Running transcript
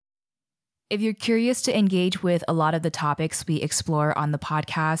If you're curious to engage with a lot of the topics we explore on the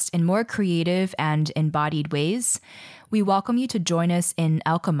podcast in more creative and embodied ways, we welcome you to join us in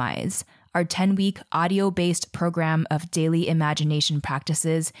Alchemize, our 10-week audio-based program of daily imagination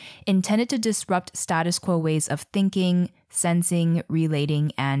practices intended to disrupt status quo ways of thinking, sensing,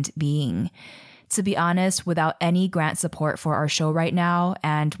 relating, and being. To be honest, without any grant support for our show right now,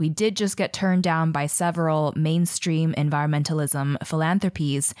 and we did just get turned down by several mainstream environmentalism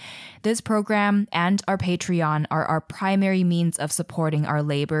philanthropies, this program and our Patreon are our primary means of supporting our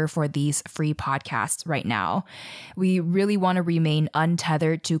labor for these free podcasts right now. We really want to remain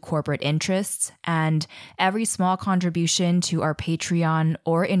untethered to corporate interests, and every small contribution to our Patreon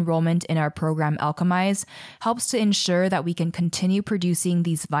or enrollment in our program Alchemize helps to ensure that we can continue producing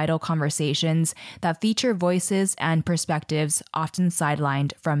these vital conversations that feature voices and perspectives often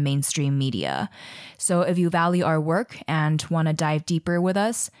sidelined from mainstream media. So if you value our work and want to dive deeper with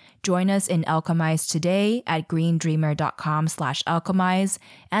us, join us in Alchemize today at greendreamer.com/alchemize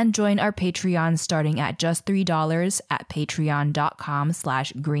and join our Patreon starting at just $3 at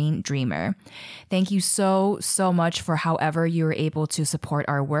patreon.com/greendreamer. Thank you so much for however you were able to support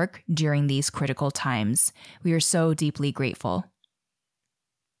our work during these critical times. We are so deeply grateful.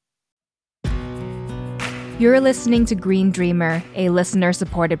 You're listening to Green Dreamer, a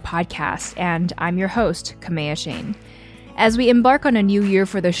listener-supported podcast, and I'm your host, Kamea Shane. As we embark on a new year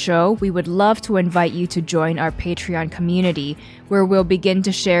for the show, we would love to invite you to join our Patreon community, where we'll begin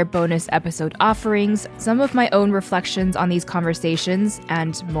to share bonus episode offerings, some of my own reflections on these conversations,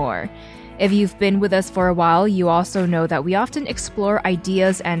 and more. If you've been with us for a while, you also know that we often explore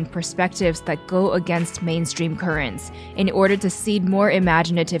ideas and perspectives that go against mainstream currents in order to seed more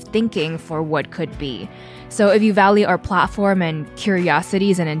imaginative thinking for what could be. So if you value our platform and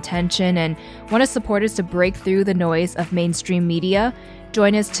curiosities and intention and want to support us to break through the noise of mainstream media,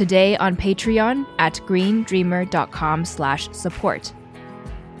 join us today on Patreon at greendreamer.com/support.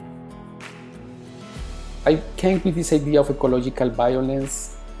 I came with this idea of ecological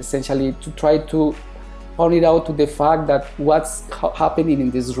violence essentially to try to point it out to the fact that what's happening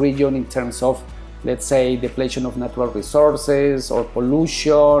in this region in terms of, let's say, depletion of natural resources or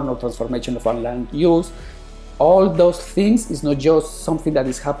pollution or transformation of our land use, all those things is not just something that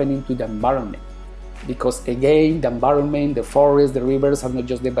is happening to the environment. Because again, the environment, the forests, the rivers are not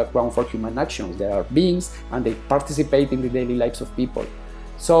just the background for human actions. They are beings and they participate in the daily lives of people.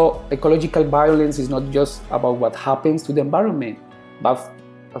 So ecological violence is not just about what happens to the environment, but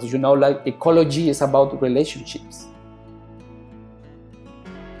as you know, like ecology is about relationships.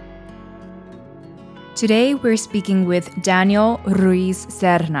 Today, we're speaking with Danel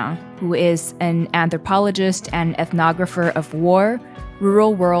Ruiz-Serna, who is an anthropologist and ethnographer of war,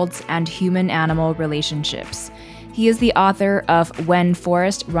 rural worlds, and human-animal relationships. He is the author of When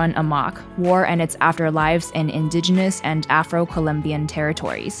Forests Run Amok, War and Its Afterlives in Indigenous and Afro-Colombian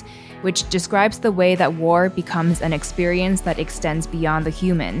Territories, which describes the way that war becomes an experience that extends beyond the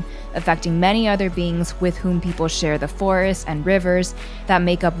human, affecting many other beings with whom people share the forests and rivers that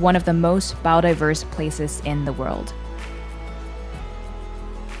make up one of the most biodiverse places in the world.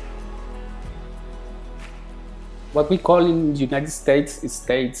 What we call in the United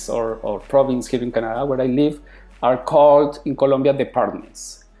States or province here in Canada, where I live, are called in Colombia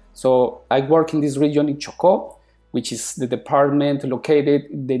departments. So I work in this region in Chocó, which is the department located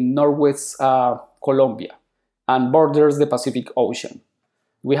in the northwest Colombia and borders the Pacific Ocean.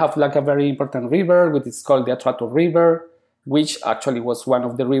 We have like a very important river, which is called the Atrato River, which actually was one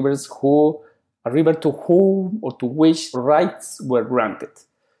of the rivers a river to whom or to which rights were granted.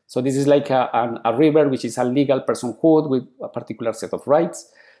 So this is like a river which is a legal personhood with a particular set of rights.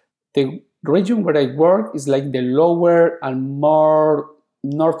 The region where I work is like the lower and more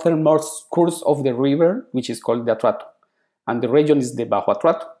northernmost course of the river, which is called the Atrato. And the region is the Bajo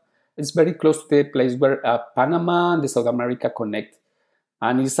Atrato. It's very close to the place where Panama and the South America connect.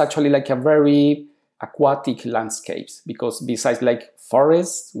 And it's actually like a very aquatic landscapes because besides like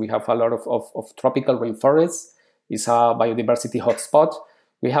forests, we have a lot of tropical rainforests. It's a biodiversity hotspot.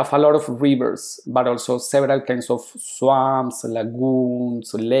 We have a lot of rivers, but also several kinds of swamps,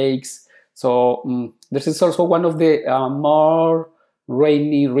 lagoons, lakes. So this is also one of the more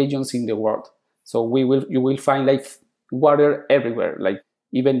rainy regions in the world. So you will find like water everywhere, like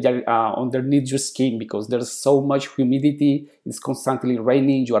even underneath your skin because there's so much humidity. It's constantly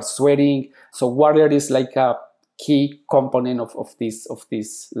raining. You are sweating. So water is like a key component of this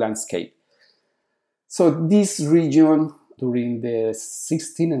landscape. So this region, during the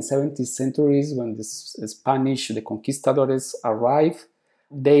 16th and 17th centuries, when the Spanish, the conquistadores arrived,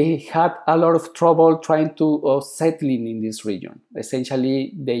 they had a lot of trouble trying to settling in this region.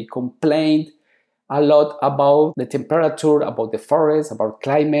 Essentially, they complained a lot about the temperature, about the forest, about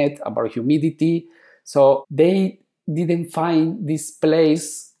climate, about humidity. So they didn't find this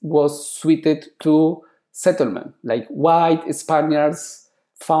place was suited to settlement. Like white Spaniards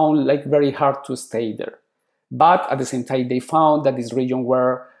found like very hard to stay there. But at the same time, they found that this region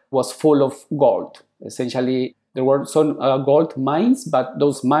was full of gold. Essentially, there were some gold mines, but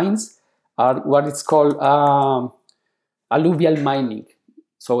those mines are what it's called alluvial mining.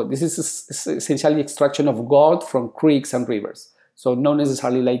 So this is essentially extraction of gold from creeks and rivers. So not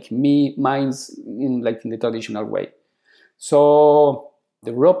necessarily like mines in the traditional way. So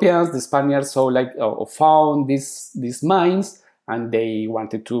the Europeans, the Spaniards, found these mines, and they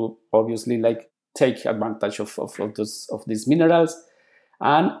wanted to obviously take advantage of these minerals.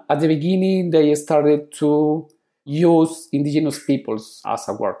 And at the beginning, they started to use indigenous peoples as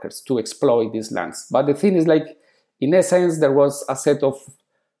workers to exploit these lands. But the thing is, in essence, there was a set of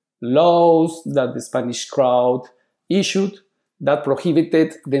laws that the Spanish crowd issued that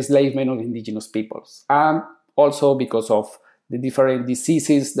prohibited the enslavement of indigenous peoples. And also because of the different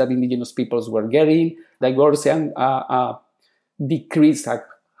diseases that indigenous peoples were getting, there was a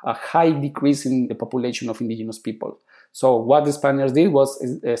high decrease in the population of indigenous people. So what the Spaniards did was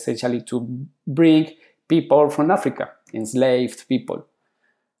essentially to bring people from Africa, enslaved people.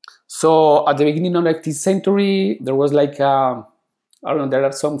 So at the beginning of the 19th century, there was there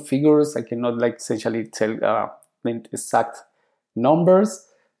are some figures, I cannot essentially tell the exact numbers,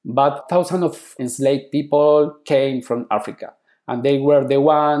 but thousands of enslaved people came from Africa, and they were the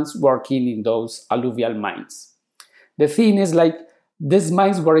ones working in those alluvial mines. The thing is, these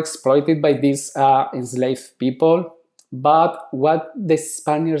mines were exploited by these enslaved people, but what the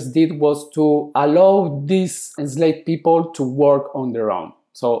Spaniards did was to allow these enslaved people to work on their own.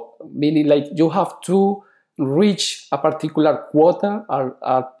 So meaning you have to reach a particular quota or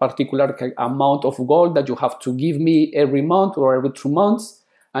a particular amount of gold that you have to give me every month or every 2 months,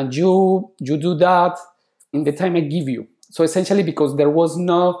 and you do that in the time I give you. So essentially, because there was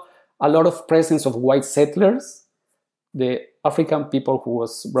not a lot of presence of white settlers, the African people who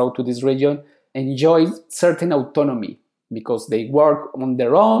was brought to this region enjoyed certain autonomy because they work on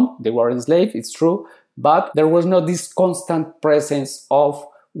their own, they were enslaved, it's true, but there was not this constant presence of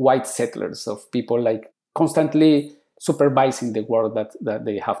white settlers, of people constantly supervising the work that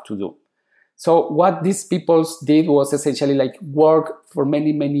they have to do. So what these peoples did was essentially work for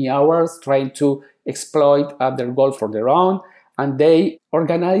many, many hours trying to exploit their gold for their own. And they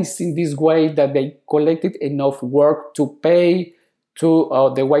organized in this way that they collected enough work to pay to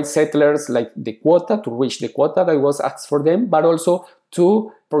the white settlers the quota, to reach the quota that was asked for them, but also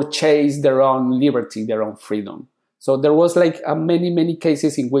to purchase their own liberty, their own freedom. So there was many, many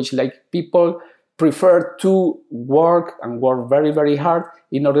cases in which people prefer to work and work very, very hard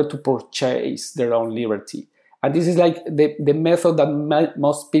in order to purchase their own liberty. And this is the method that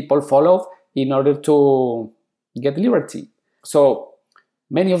most people follow in order to get liberty. So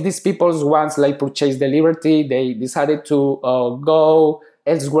many of these people, once purchased the liberty, they decided to go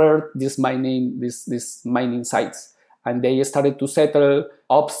elsewhere, these mining sites. And they started to settle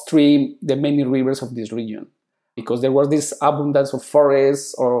upstream the many rivers of this region, because there was this abundance of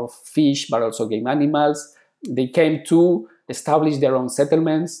forests or fish, but also game animals. They came to establish their own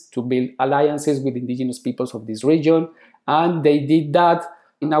settlements, to build alliances with indigenous peoples of this region. And they did that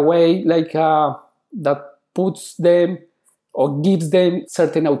in a way that puts them or gives them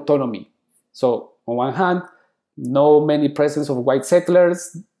certain autonomy. So on one hand, no many presence of white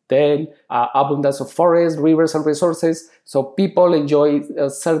settlers, then abundance of forests, rivers, and resources. So people enjoy a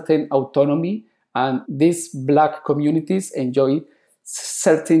certain autonomy, and these Black communities enjoy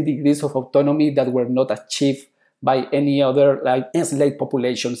certain degrees of autonomy that were not achieved by any other enslaved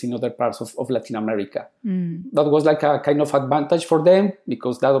populations in other parts of Latin America. That was a kind of advantage for them,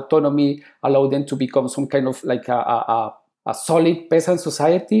 because that autonomy allowed them to become some kind of a solid peasant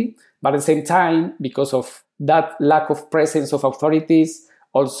society. But at the same time, because of that lack of presence of authorities,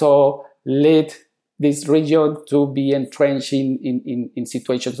 also led this region to be entrenched in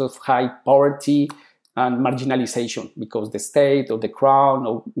situations of high poverty and marginalization, because the state or the crown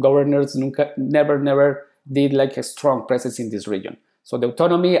or governors never did a strong presence in this region. So the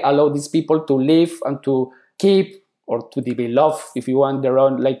autonomy allowed these people to live and to keep or to develop, if you want, their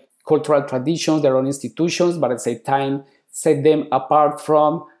own cultural traditions, their own institutions, but at the same time set them apart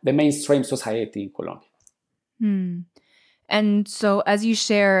from the mainstream society in Colombia. And so, as you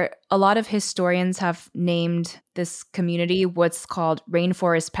share, a lot of historians have named this community what's called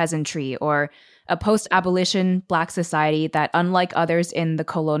rainforest peasantry, or a post-abolition Black society that, unlike others in the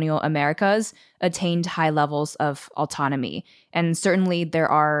colonial Americas, attained high levels of autonomy. And certainly there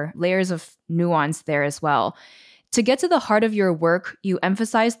are layers of nuance there as well. To get to the heart of your work, you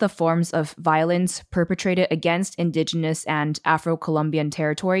emphasize the forms of violence perpetrated against Indigenous and Afro-Colombian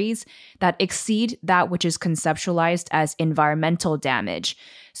territories that exceed that which is conceptualized as environmental damage.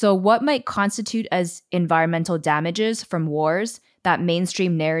 So what might constitute as environmental damages from wars that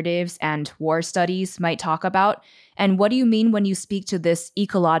mainstream narratives and war studies might talk about? And what do you mean when you speak to this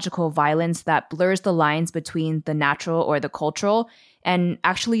ecological violence that blurs the lines between the natural or the cultural and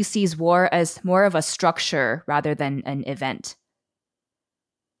actually sees war as more of a structure rather than an event?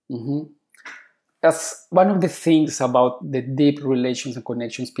 Mm-hmm. That's one of the things about the deep relations and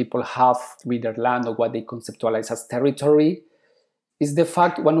connections people have with their land, or what they conceptualize as territory, is the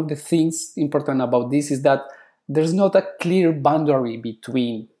fact, one of the things important about this is that there's not a clear boundary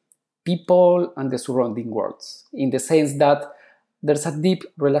between people and the surrounding worlds, in the sense that there's a deep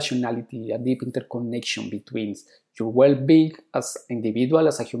relationality, a deep interconnection between your well-being as individual,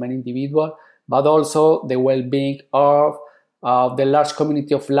 as a human individual, but also the well-being of the large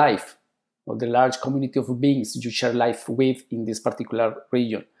community of life, or the large community of beings you share life with in this particular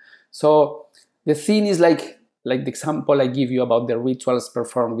region. So the thing is like the example I give you about the rituals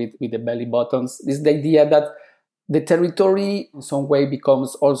performed with the belly buttons, is the idea that the territory in some way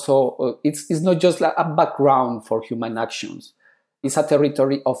becomes also, it's not just like a background for human actions. It's a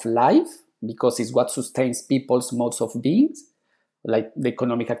territory of life, because it's what sustains people's modes of being, like the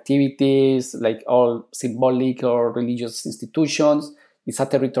economic activities, like all symbolic or religious institutions. It's a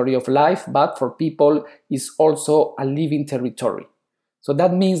territory of life, but for people, it's also a living territory. So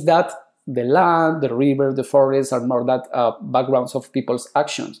that means that the land, the river, the forest are more that backgrounds of people's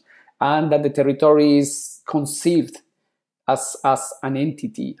actions, and that the territory is conceived as an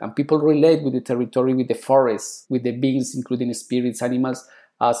entity, and people relate with the territory, with the forest, with the beings, including spirits, animals,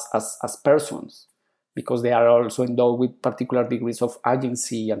 as persons, because they are also endowed with particular degrees of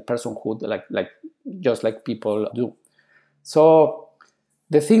agency and personhood, like just like people do. So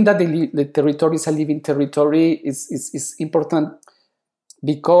the thing that the territory is a living territory is important,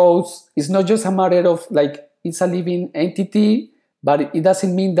 because it's not just a matter of like it's a living entity, but it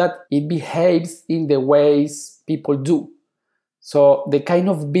doesn't mean that it behaves in the ways people do. So the kind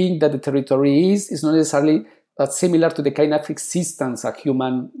of being that the territory is not necessarily similar to the kind of existence a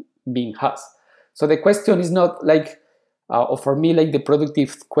human being has. So the question is not like, or for me, like the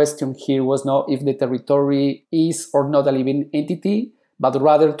productive question here was not if the territory is or not a living entity, but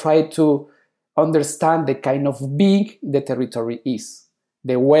rather try to understand the kind of being the territory is,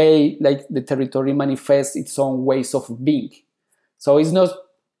 the way like the territory manifests its own ways of being. So it's not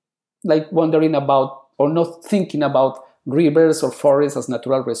like wondering about or not thinking about rivers or forests as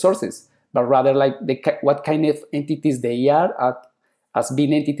natural resources, but rather like what kind of entities they are, as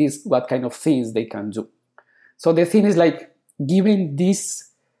being entities, what kind of things they can do. So the thing is like, given this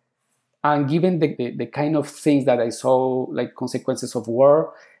and given the kind of things that I saw, like consequences of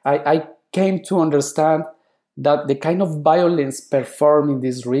war, I came to understand that the kind of violence performed in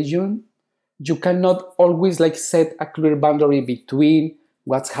this region, you cannot always like set a clear boundary between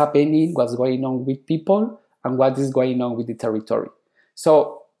what's happening, what's going on with people, and what is going on with the territory.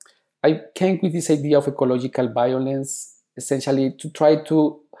 So I came with this idea of ecological violence, essentially to try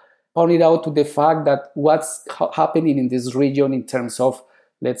to point it out to the fact that what's happening in this region in terms of,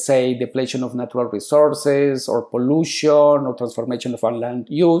 let's say, depletion of natural resources or pollution or transformation of our land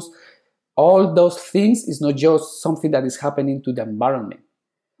use, all those things is not just something that is happening to the environment.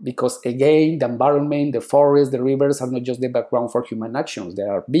 Because again, the environment, the forest, the rivers are not just the background for human actions. They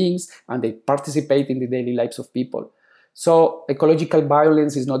are beings and they participate in the daily lives of people. So ecological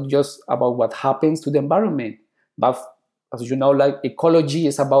violence is not just about what happens to the environment, but as you know, like ecology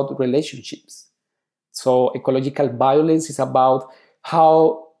is about relationships. So ecological violence is about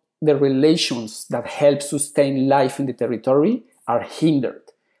how the relations that help sustain life in the territory are hindered,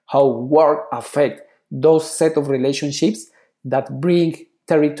 how work affects those set of relationships that bring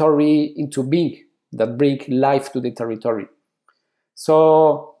territory into being, that bring life to the territory.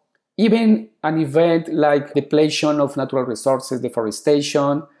 So even an event like depletion of natural resources,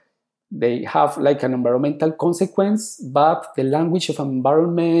 deforestation, they have like an environmental consequence, but the language of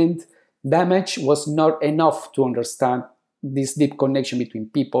environment damage was not enough to understand this deep connection between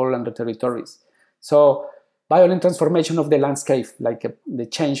people and the territories. So violent transformation of the landscape, like the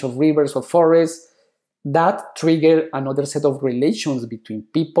change of rivers or forests, that trigger another set of relations between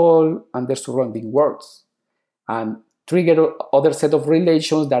people and their surrounding worlds, and trigger other set of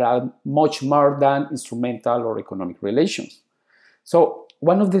relations that are much more than instrumental or economic relations. So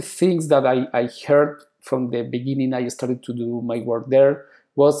one of the things that I heard from the beginning I started to do my work there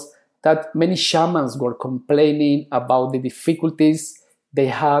was that many shamans were complaining about the difficulties they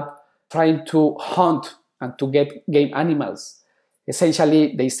had trying to hunt and to get game animals.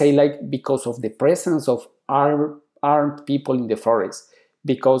 Essentially, they say like because of the presence of armed people in the forest,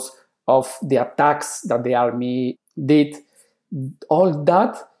 because of the attacks that the army did, all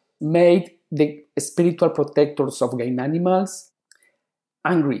that made the spiritual protectors of game animals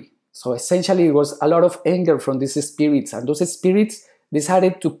angry. So essentially, it was a lot of anger from these spirits, and those spirits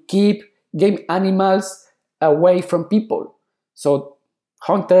decided to keep game animals away from people. So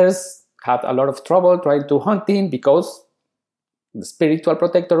hunters had a lot of trouble trying to hunt in because the spiritual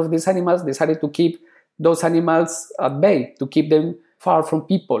protector of these animals decided to keep those animals at bay, to keep them far from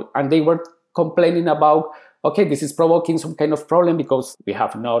people. And they were complaining about, okay, this is provoking some kind of problem because we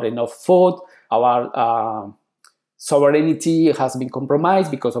have not enough food, our sovereignty has been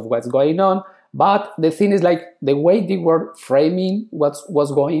compromised because of what's going on. But the thing is, like, the way they were framing what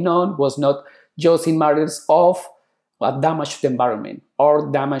was going on was not just in matters of damage to the environment or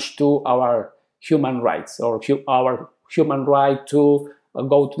damage to our human rights or our human right to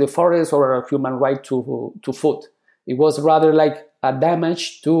go to the forest or our human right to food. It was rather like a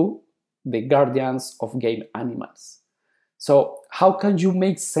damage to the guardians of game animals. So how can you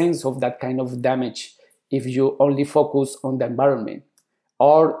make sense of that kind of damage if you only focus on the environment,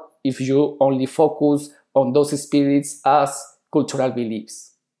 or if you only focus on those spirits as cultural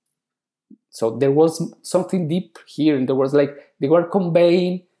beliefs? So there was something deep here, and there was like they were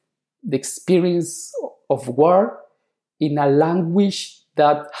conveying the experience of war in a language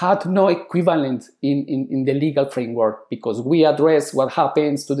that had no equivalent in the legal framework, because we address what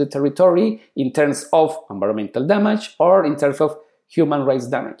happens to the territory in terms of environmental damage or in terms of human rights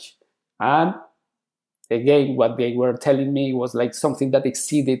damage. And again, what they were telling me was like something that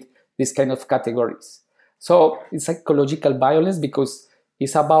exceeded these kind of categories. So it's ecological violence because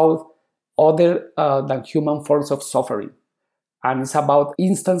it's about other than human forms of suffering. And it's about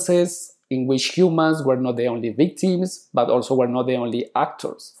instances in which humans were not the only victims, but also were not the only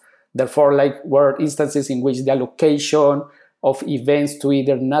actors. Therefore, like, were instances in which the allocation of events to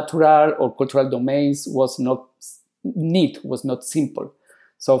either natural or cultural domains was not neat, was not simple.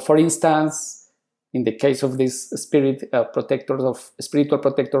 So, for instance, in the case of these spiritual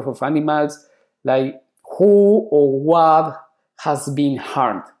protectors of animals, like, who or what has been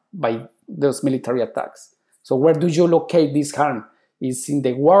harmed by those military attacks? So where do you locate this harm? Is in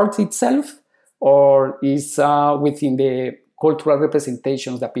the world itself, or is within the cultural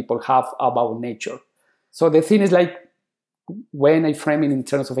representations that people have about nature? So the thing is, like, when I frame it in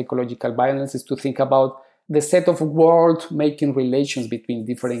terms of ecological violence, is to think about the set of world-making relations between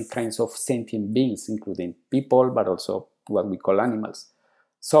different kinds of sentient beings, including people, but also what we call animals.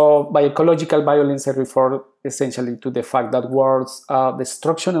 So by ecological violence, I refer essentially to the fact that world's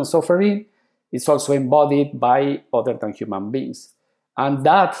destruction and suffering is also embodied by other than human beings. And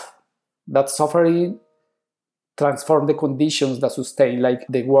that suffering transforms the conditions that sustain, like,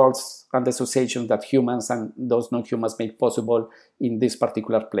 the worlds and the associations that humans and those non-humans make possible in these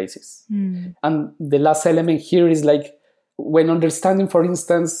particular places. And the last element here is, like, when understanding, for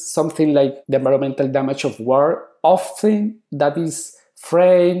instance, something like the environmental damage of war, often that is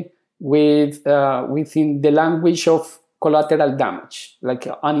framed within the language of collateral damage, like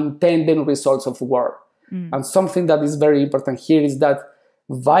unintended results of war. And something that is very important here is that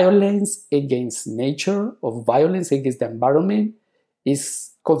violence against nature or violence against the environment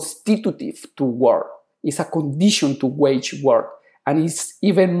is constitutive to war. It's a condition to wage war. And it's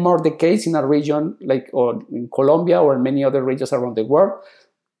even more the case in a region like, or in Colombia or many other regions around the world,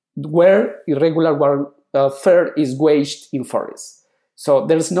 where irregular warfare is waged in forests. So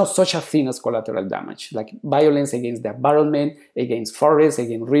there is no such a thing as collateral damage. Like, violence against the environment, against forests,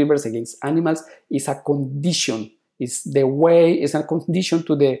 against rivers, against animals is a condition. It's a condition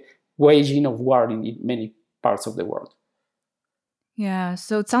to the waging of war in many parts of the world. Yeah,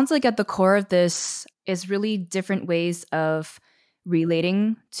 so it sounds like at the core of this is really different ways of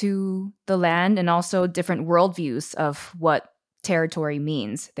relating to the land and also different worldviews of what territory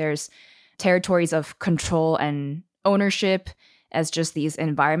means. There's territories of control and ownership as just these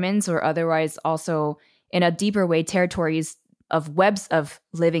environments, or otherwise also in a deeper way, territories of webs of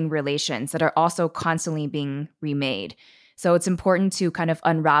living relations that are also constantly being remade. So it's important to kind of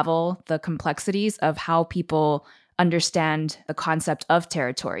unravel the complexities of how people understand the concept of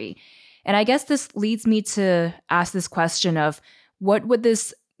territory. And I guess this leads me to ask this question of what would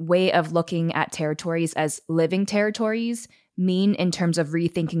this way of looking at territories as living territories mean in terms of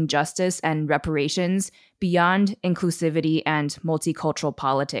rethinking justice and reparations beyond inclusivity and multicultural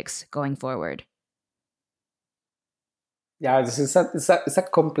politics going forward? Yeah, this is it's a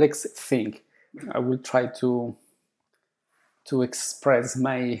complex thing. I will try to express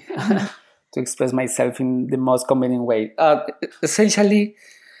my to express myself in the most convenient way. Essentially,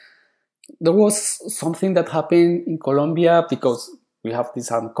 there was something that happened in Colombia because we have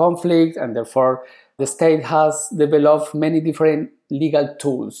this armed conflict, and therefore the state has developed many different legal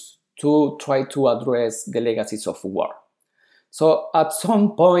tools to try to address the legacies of war. So at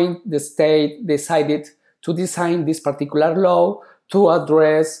some point, the state decided to design this particular law to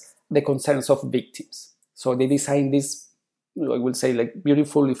address the concerns of victims. So they designed this, I will say, like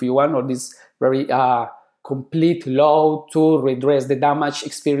beautiful, if you want, or this very complete law to redress the damage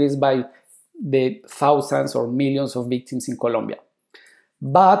experienced by the thousands or millions of victims in Colombia.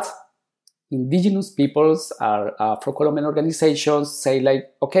 But indigenous peoples or Afro-Colombian organizations say,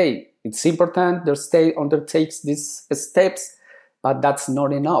 like, okay, it's important the state undertakes these steps, but that's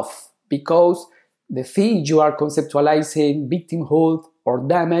not enough, because the thing you are conceptualizing, victimhood or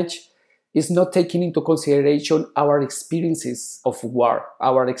damage, is not taking into consideration our experiences of war,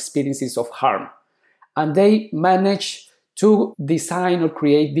 our experiences of harm. And they manage to design or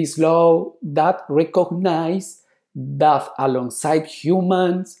create this law that recognize that alongside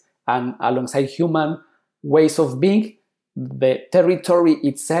humans and alongside human ways of being, the territory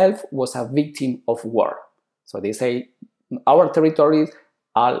itself was a victim of war. So they say our territories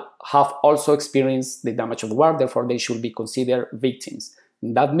have also experienced the damage of war, therefore they should be considered victims.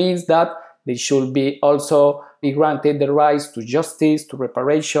 And that means that they should be also be granted the rights to justice, to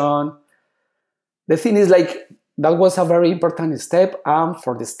reparation. The thing is, like, that was a very important step, and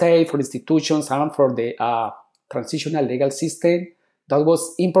for the state, for institutions, and for the transitional legal system, that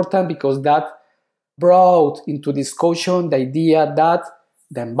was important because that brought into discussion the idea that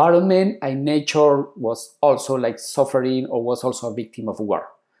the environment and nature was also like suffering or was also a victim of war.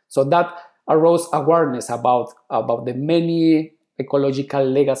 So that arose awareness about the many ecological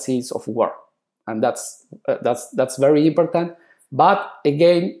legacies of war, and that's very important. But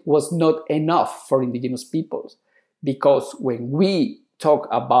again, was not enough for indigenous peoples, because when we talk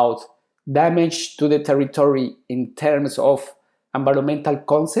about damage to the territory in terms of environmental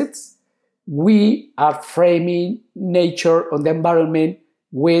concepts, we are framing nature or the environment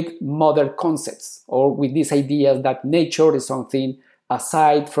with modern concepts, or with these ideas that nature is something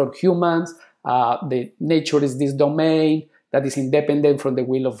aside from humans. The nature is this domain that is independent from the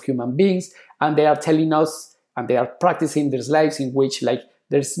will of human beings, and they are telling us, and they are practicing their lives in which, like,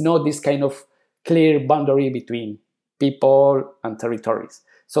 there's no this kind of clear boundary between people and territories.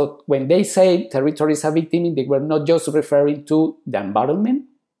 So when they say territory is a victim, they were not just referring to the environment,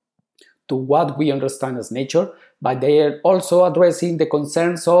 to what we understand as nature, but they are also addressing the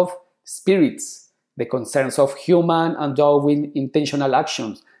concerns of spirits, the concerns of human and doing intentional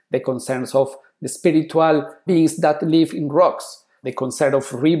actions, the concerns of the spiritual beings that live in rocks, the concern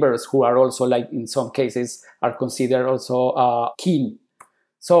of rivers, who are also, like, in some cases, are considered also kin.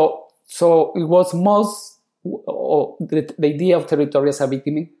 So it was most, the idea of territory as a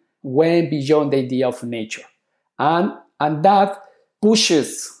victim went beyond the idea of nature. And that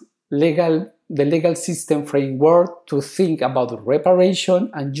pushes the legal system framework to think about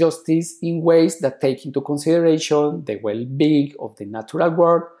reparation and justice in ways that take into consideration the well-being of the natural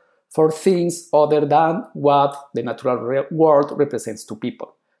world for things other than what the natural world represents to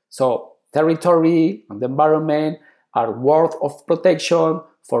people. So territory and the environment are worth of protection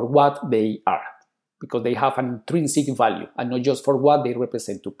for what they are, because they have an intrinsic value and not just for what they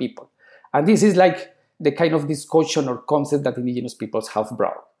represent to people. And this is like the kind of discussion or concept that indigenous peoples have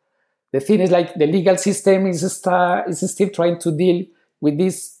brought. The thing is, like, the legal system is still trying to deal with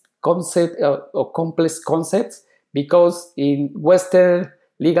this concept or complex concepts, because in Western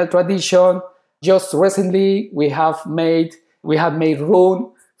legal tradition, just recently we have made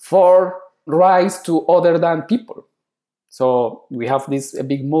room for rights to other than people. So we have these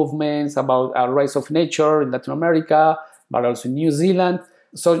big movements about rights of nature in Latin America, but also in New Zealand.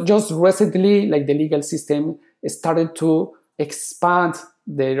 So just recently, like, the legal system started to expand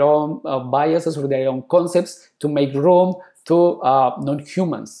their own biases or their own concepts to make room to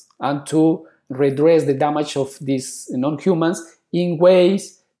non-humans and to redress the damage of these non-humans in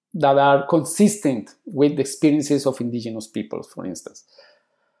ways that are consistent with the experiences of indigenous peoples, for instance.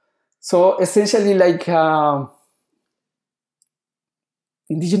 So essentially, like,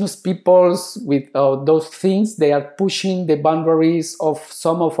 indigenous peoples with those things, they are pushing the boundaries of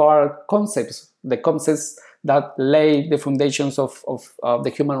some of our concepts, the concepts that lay the foundations of the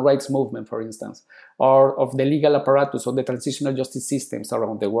human rights movement, for instance, or of the legal apparatus or the transitional justice systems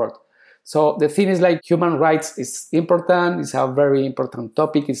around the world. So the thing is like human rights is important. It's a very important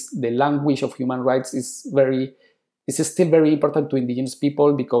topic. It's the language of human rights is still very important to indigenous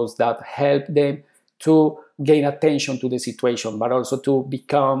people because that help them to gain attention to the situation, but also to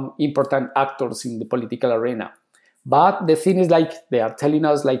become important actors in the political arena. But the thing is like they are telling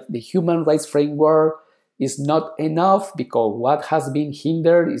us like the human rights framework is not enough because what has been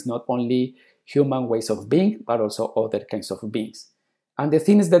hindered is not only human ways of being, but also other kinds of beings. And the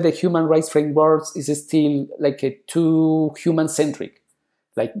thing is that the human rights framework is still like a too human-centric,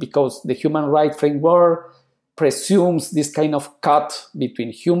 like because the human rights framework presumes this kind of cut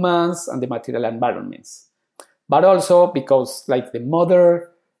between humans and the material environments. But also because like the modern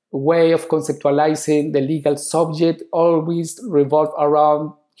way of conceptualizing the legal subject always revolve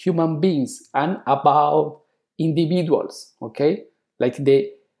around human beings and about individuals, okay? Like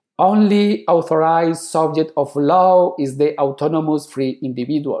the only authorized subject of law is the autonomous free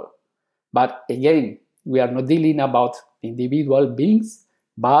individual. But again, we are not dealing about individual beings,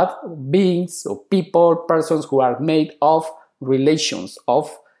 but beings or people, persons who are made of relations, of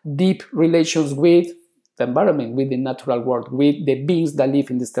deep relations with the environment, with the natural world, with the beings that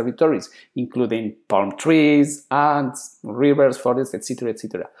live in these territories, including palm trees, ants, rivers, forests, etc.,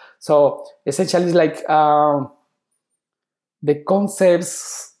 etc. So essentially, it's like the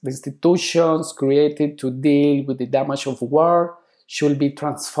concepts, the institutions created to deal with the damage of war should be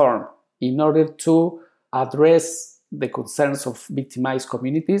transformed in order to address the concerns of victimized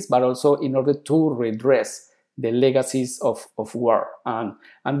communities, but also in order to redress the legacies of war.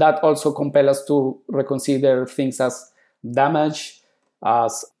 And that also compels us to reconsider things as damage,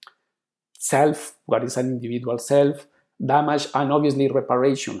 as self, what is an individual self, damage, and obviously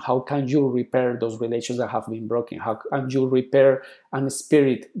reparation. How can you repair those relations that have been broken? How can you repair a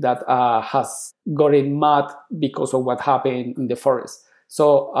spirit that has gotten mad because of what happened in the forest?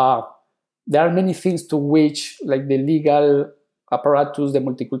 So there are many things to which like the legal apparatus, the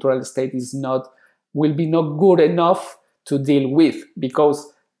multicultural state will be not good enough to deal with,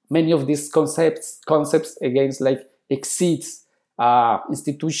 because many of these concepts against like exceeds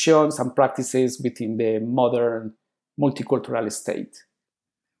institutions and practices within the modern multicultural state.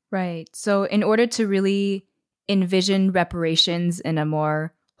 Right. So in order to really envision reparations in a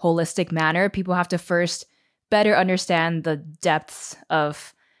more holistic manner, people have to first better understand the depths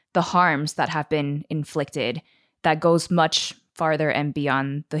of the harms that have been inflicted that goes much farther and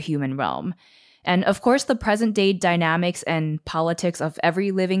beyond the human realm. And of course, the present day dynamics and politics of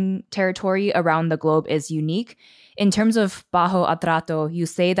every living territory around the globe is unique. In terms of Bajo Atrato, you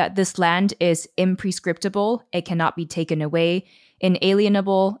say that this land is imprescriptible, it cannot be taken away,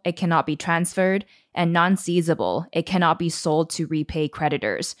 inalienable, it cannot be transferred, and non-seizable, it cannot be sold to repay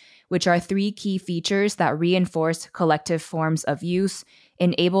creditors, which are three key features that reinforce collective forms of use,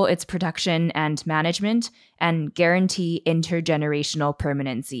 enable its protection and management, and guarantee intergenerational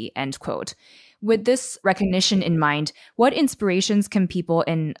permanency, end quote. With this recognition in mind, what inspirations can people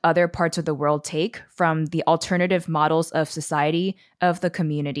in other parts of the world take from the alternative models of society of the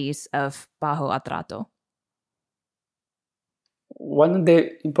communities of Bajo Atrato? One of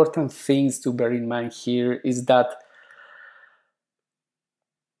the important things to bear in mind here is that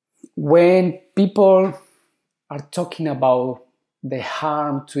when people are talking about the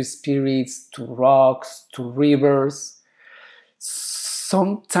harm to spirits, to rocks, to rivers,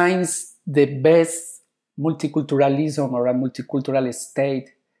 sometimes the best multiculturalism or a multicultural state,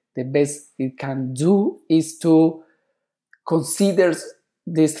 the best it can do is to consider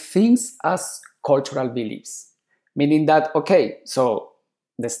these things as cultural beliefs. Meaning that, okay, so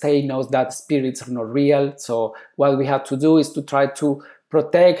the state knows that spirits are not real, so what we have to do is to try to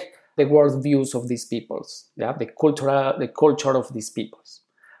protect the world views of these peoples, the culture of these peoples.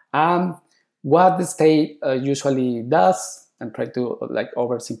 What the state usually does, and try to like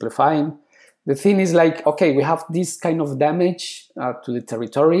oversimplifying, the thing is like, okay, we have this kind of damage to the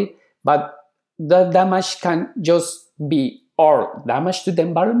territory, but that damage can just be or damage to the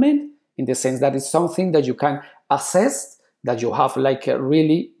environment in the sense that it's something that you can assess, that you have like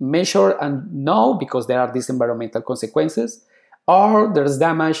really measure and know because there are these environmental consequences, or there's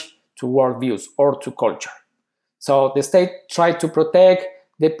damage to worldviews or to culture. So the state tried to protect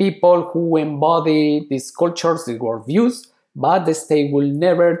the people who embody these cultures, these worldviews, but the state will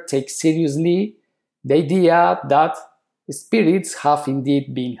never take seriously the idea that spirits have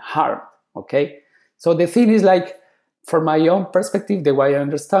indeed been harmed, okay? So the thing is like, from my own perspective, the way I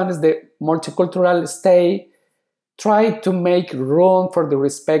understand is the multicultural state try to make room for the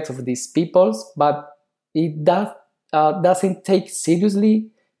respect of these peoples, but it doesn't take seriously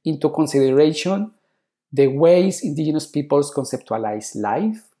into consideration the ways indigenous peoples conceptualize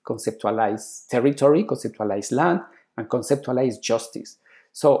life, conceptualize territory, conceptualize land, and conceptualize justice.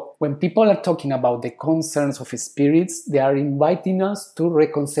 So when people are talking about the concerns of spirits, they are inviting us to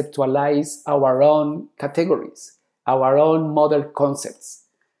reconceptualize our own categories, our own modern concepts.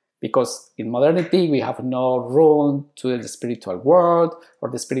 Because in modernity, we have no room to the spiritual world, or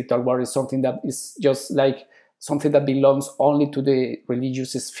the spiritual world is something that is just like something that belongs only to the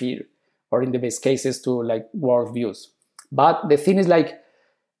religious sphere, or in the best cases to like worldviews. But the thing is like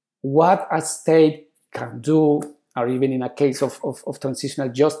what a state can do, or even in a case of transitional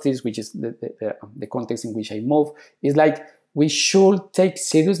justice, which is the context in which I move, is like we should take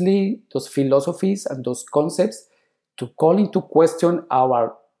seriously those philosophies and those concepts to call into question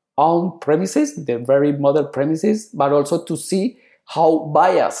our own premises, the very modern premises, but also to see how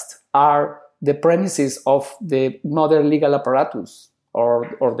biased are the premises of the modern legal apparatus or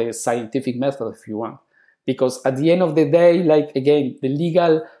the scientific method, if you want. Because at the end of the day, like again, the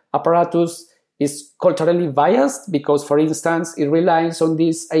legal apparatus is culturally biased because, for instance, it relies on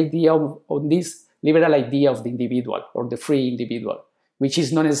this idea on this liberal idea of the individual or the free individual, which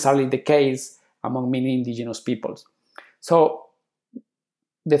is not necessarily the case among many indigenous peoples. So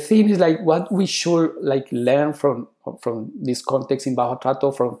the thing is like what we should like learn from this context in Bajo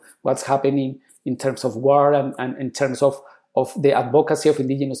Trato, from what's happening in terms of war and in terms of the advocacy of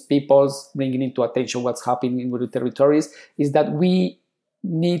indigenous peoples, bringing into attention what's happening in the territories, is that we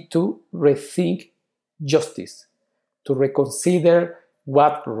need to rethink justice, to reconsider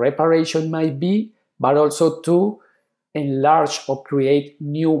what reparation might be, but also to enlarge or create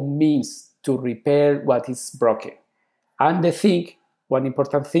new means to repair what is broken. And one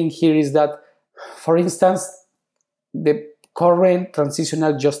important thing here is that, for instance, the current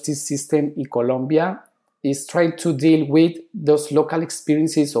transitional justice system in Colombia is trying to deal with those local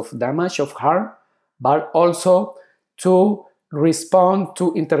experiences of damage, of harm, but also to respond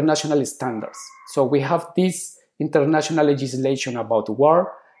to international standards. So we have this international legislation about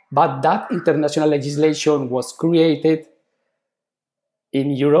war, but that international legislation was created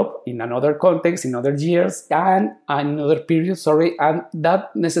in Europe, in another context, in other years, and another period, and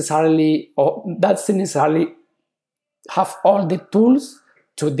that necessarily have all the tools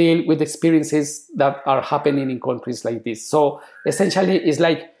to deal with experiences that are happening in countries like this. So essentially, it's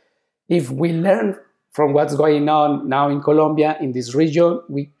like if we learn from what's going on now in Colombia, in this region,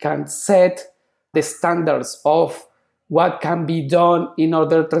 we can set the standards of what can be done in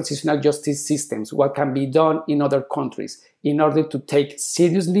other transitional justice systems, what can be done in other countries in order to take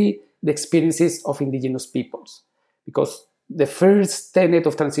seriously the experiences of indigenous peoples. Because the first tenet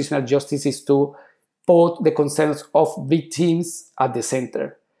of transitional justice is to put the concerns of victims at the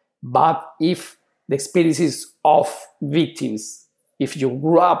center. But if the experiences of victims, if you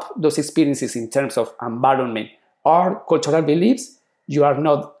grab those experiences in terms of environment or cultural beliefs, you are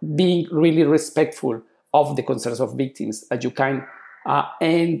not being really respectful of the concerns of victims, that you can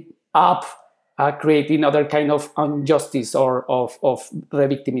end up creating other kind of injustice or of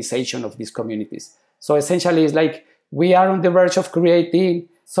re-victimization of these communities. So essentially, it's like we are on the verge of creating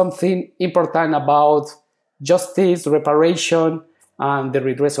something important about justice, reparation, and the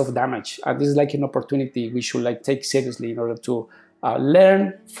redress of damage. And this is like an opportunity we should like take seriously in order to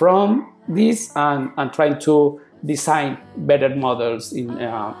learn from this and trying to design better models in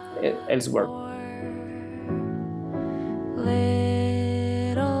elsewhere.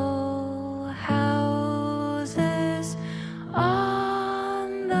 Little houses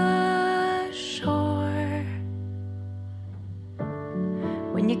on the shore.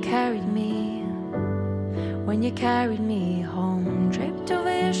 When you carried me home, draped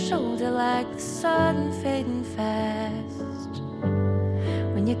over your shoulder like the sun fading fast.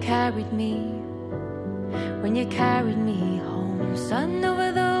 When you carried me home, sun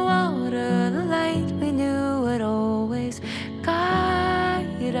over the water, the light we knew would always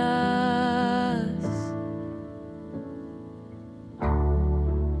guide us.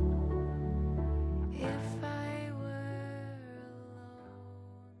 If I were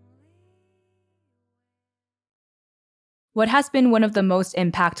What has been one of the most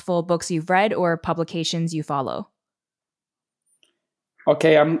impactful books you've read or publications you follow?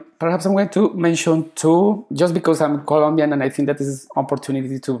 Okay, perhaps I'm going to mention two, just because I'm Colombian and I think that this is an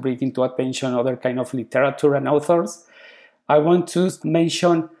opportunity to bring into attention other kind of literature and authors. I want to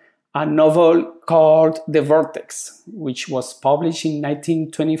mention a novel called The Vortex, which was published in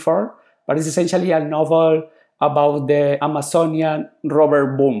 1924, but it's essentially a novel about the Amazonian rubber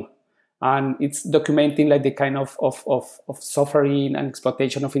boom. And it's documenting like the kind of suffering and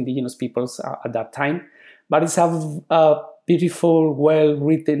exploitation of indigenous peoples at that time. But it's a beautiful,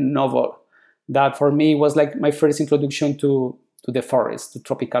 well-written novel that for me was like my first introduction to the forest, to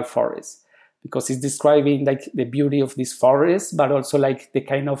tropical forests, because it's describing like the beauty of this forest, but also like the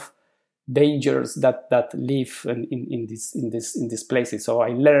kind of dangers that live in these places. So I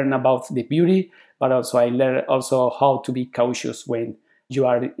learned about the beauty, but also I learned also how to be cautious when you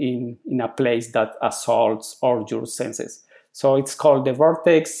are in a place that assaults all your senses. So it's called The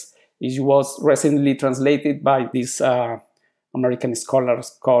Vortex. It was recently translated by this American scholar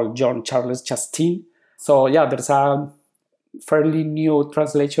called John Charles Chastain. So yeah, there's a fairly new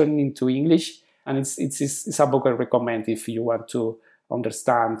translation into English, and it's a book I recommend if you want to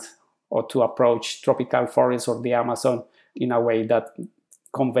understand or to approach tropical forests or the Amazon in a way that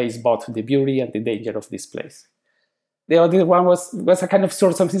conveys both the beauty and the danger of this place. The other one was a kind of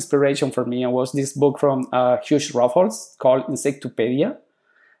source of inspiration for me, and was this book from Hugh Ruffles called Insectopedia.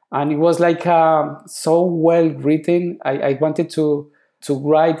 And it was like so well written. I wanted to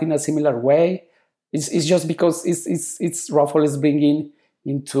write in a similar way. It's just because it's Ruffles bringing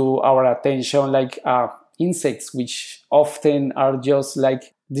into our attention like insects, which often are just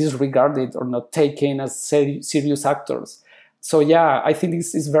like disregarded or not taken as serious actors. So yeah, I think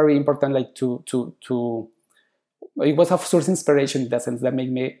this is very important. Like to it was a source of inspiration in that sense, that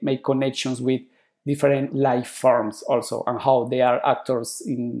make connections with different life forms also, and how they are actors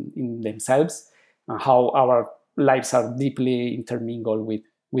in themselves, and how our lives are deeply intermingled with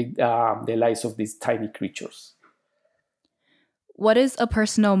the lives of these tiny creatures. What is a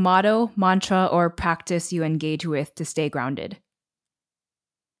personal motto, mantra, or practice you engage with to stay grounded?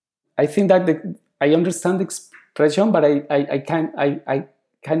 I think that I understand the expression, but I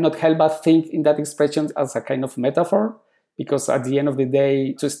cannot help but think in that expression as a kind of metaphor, because at the end of the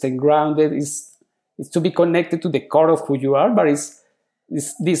day, to stay grounded is to be connected to the core of who you are, but it's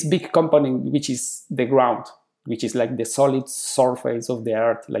this big component, which is the ground, which is like the solid surface of the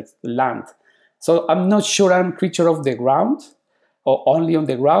earth, like land. So I'm not sure I'm a creature of the ground or only on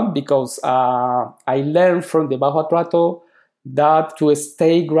the ground, because I learned from the Bajo Atrato that to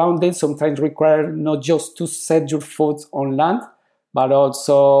stay grounded sometimes require not just to set your foot on land, but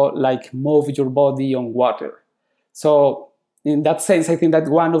also like move your body on water. So in that sense, I think that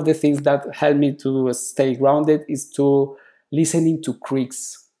one of the things that helped me to stay grounded is to listening to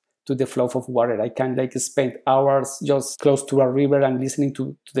creeks, to the flow of water. I can like spend hours just close to a river and listening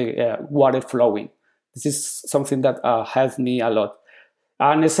to the water flowing. This is something that helped me a lot.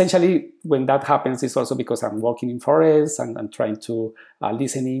 And essentially, when that happens, it's also because I'm walking in forests and trying to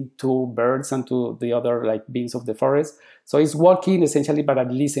listening to birds and to the other like beings of the forest. So it's walking essentially, but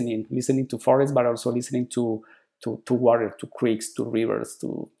listening to forests, but also listening to water, to creeks, to rivers,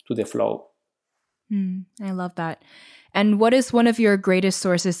 to the flow. I love that. And what is one of your greatest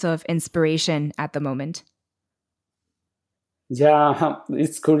sources of inspiration at the moment? Yeah,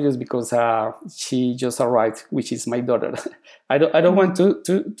 it's curious because she just arrived, which is my daughter. I don't want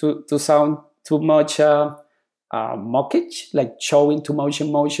to sound too much mockish, like showing too much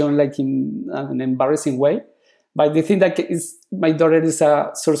emotion, like in an embarrassing way. But the thing that is, my daughter is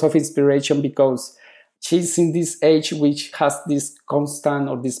a source of inspiration because she's in this age which has this constant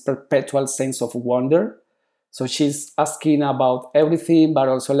or this perpetual sense of wonder. So she's asking about everything, but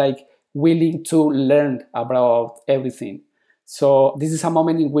also like willing to learn about everything. So this is a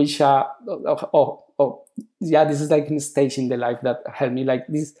moment in which, this is like a stage in the life that helped me like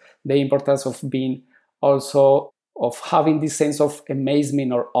this, the importance of being also, of having this sense of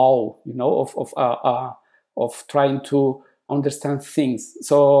amazement or awe, you know, of trying to understand things.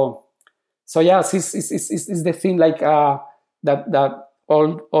 So yes, it's the thing like that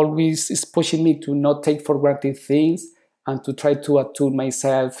always is pushing me to not take for granted things and to try to attune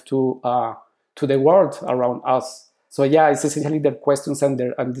myself to the world around us. So yeah, it's essentially the questions and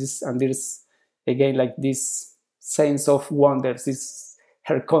there's again like this sense of wonder, this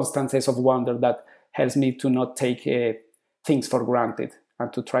her constant sense of wonder that helps me to not take things for granted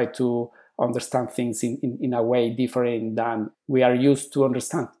and to try to understand things in a way different than we are used to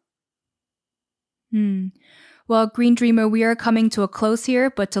understand. Well, Green Dreamer, we are coming to a close here,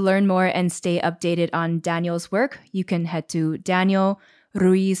 but to learn more and stay updated on Daniel's work, you can head to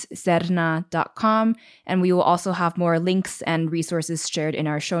danelruiz-serna.com, and we will also have more links and resources shared in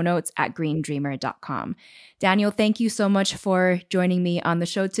our show notes at greendreamer.com. Daniel, thank you so much for joining me on the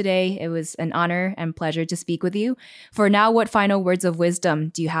show today. It was an honor and pleasure to speak with you. For now, what final words of wisdom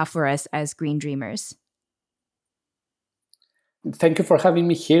do you have for us as Green Dreamers? Thank you for having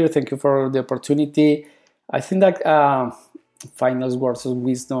me here. Thank you for the opportunity. I think that final words of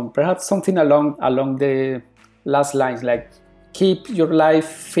wisdom, perhaps something along the last lines, like keep your life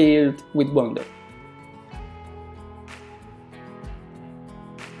filled with wonder.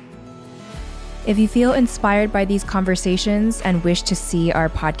 If you feel inspired by these conversations and wish to see our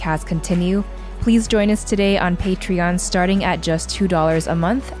podcast continue, please join us today on Patreon starting at just $2 a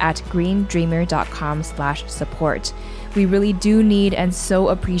month at greendreamer.com/support. We really do need and so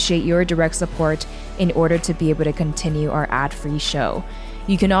appreciate your direct support in order to be able to continue our ad-free show.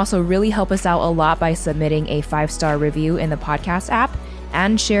 You can also really help us out a lot by submitting a 5-star review in the podcast app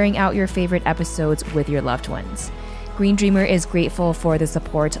and sharing out your favorite episodes with your loved ones. Green Dreamer is grateful for the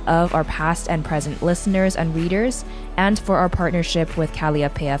support of our past and present listeners and readers, and for our partnership with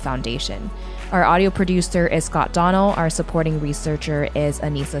Calliopeia Foundation. Our audio producer is Scott Donnell, our supporting researcher is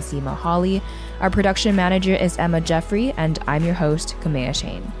Anissa Seema Hawley, our production manager is Emma Jeffrey, and I'm your host, Kamea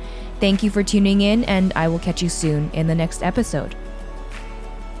Shane. Thank you for tuning in, and I will catch you soon in the next episode.